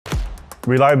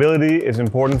Reliability is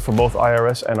important for both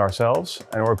IRS and ourselves,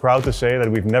 and we're proud to say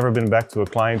that we've never been back to a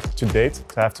client to date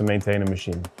to have to maintain a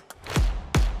machine.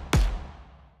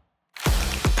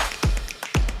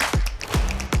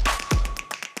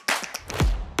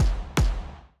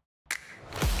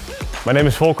 My name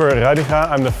is Volker Ruidiga.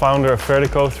 I'm the founder of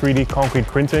Vertico 3D concrete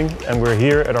printing, and we're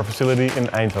here at our facility in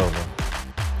Eindhoven.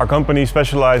 Our company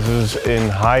specializes in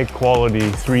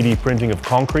high-quality 3D printing of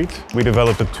concrete. We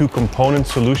developed a two-component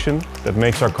solution that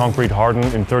makes our concrete harden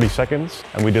in 30 seconds,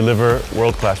 and we deliver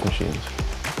world-class machines.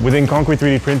 Within concrete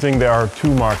 3D printing, there are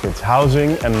two markets,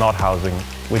 housing and not housing.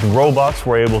 With robots,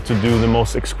 we're able to do the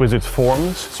most exquisite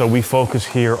forms, so we focus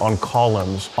here on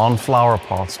columns, on flower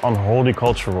pots, on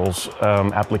horticultural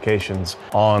applications,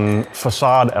 on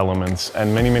facade elements,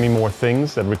 and many more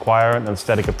things that require an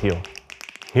aesthetic appeal.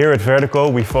 Here at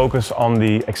Vertico, we focus on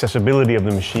the accessibility of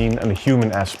the machine and the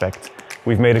human aspect.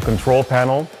 We've made a control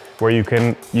panel where you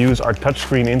can use our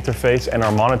touchscreen interface and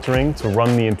our monitoring to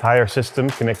run the entire system,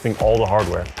 connecting all the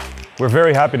hardware. We're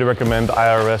very happy to recommend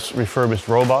IRS refurbished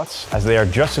robots, as they are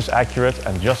just as accurate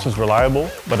and just as reliable,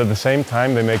 but at the same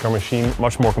time they make our machine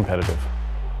much more competitive.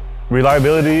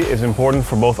 Reliability is important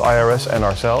for both IRS and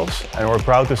ourselves, and we're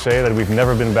proud to say that we've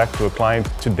never been back to a client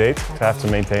to date to have to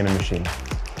maintain a machine.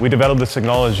 We developed this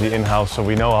technology in-house, so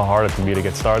we know how hard it can be to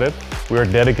get started. We are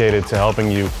dedicated to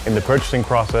helping you in the purchasing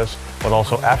process, but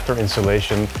also after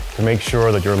installation, to make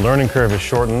sure that your learning curve is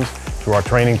shortened through our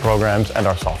training programs and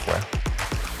our software.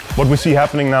 What we see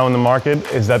happening now in the market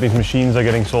is that these machines are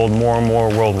getting sold more and more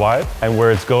worldwide, and where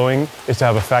it's going is to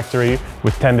have a factory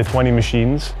with 10 to 20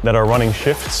 machines that are running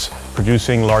shifts,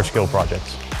 producing large-scale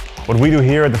projects. What we do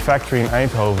here at the factory in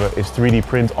Eindhoven is 3D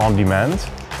print on demand,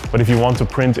 but if you want to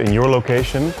print in your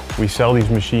location, we sell these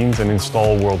machines and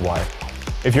install worldwide.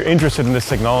 If you're interested in this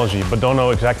technology but don't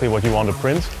know exactly what you want to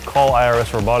print, call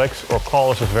IRS Robotics or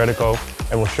call us as Vertico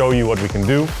and we'll show you what we can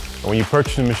do. And when you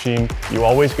purchase a machine, you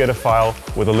always get a file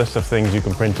with a list of things you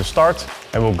can print to start,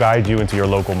 and we'll guide you into your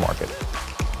local market.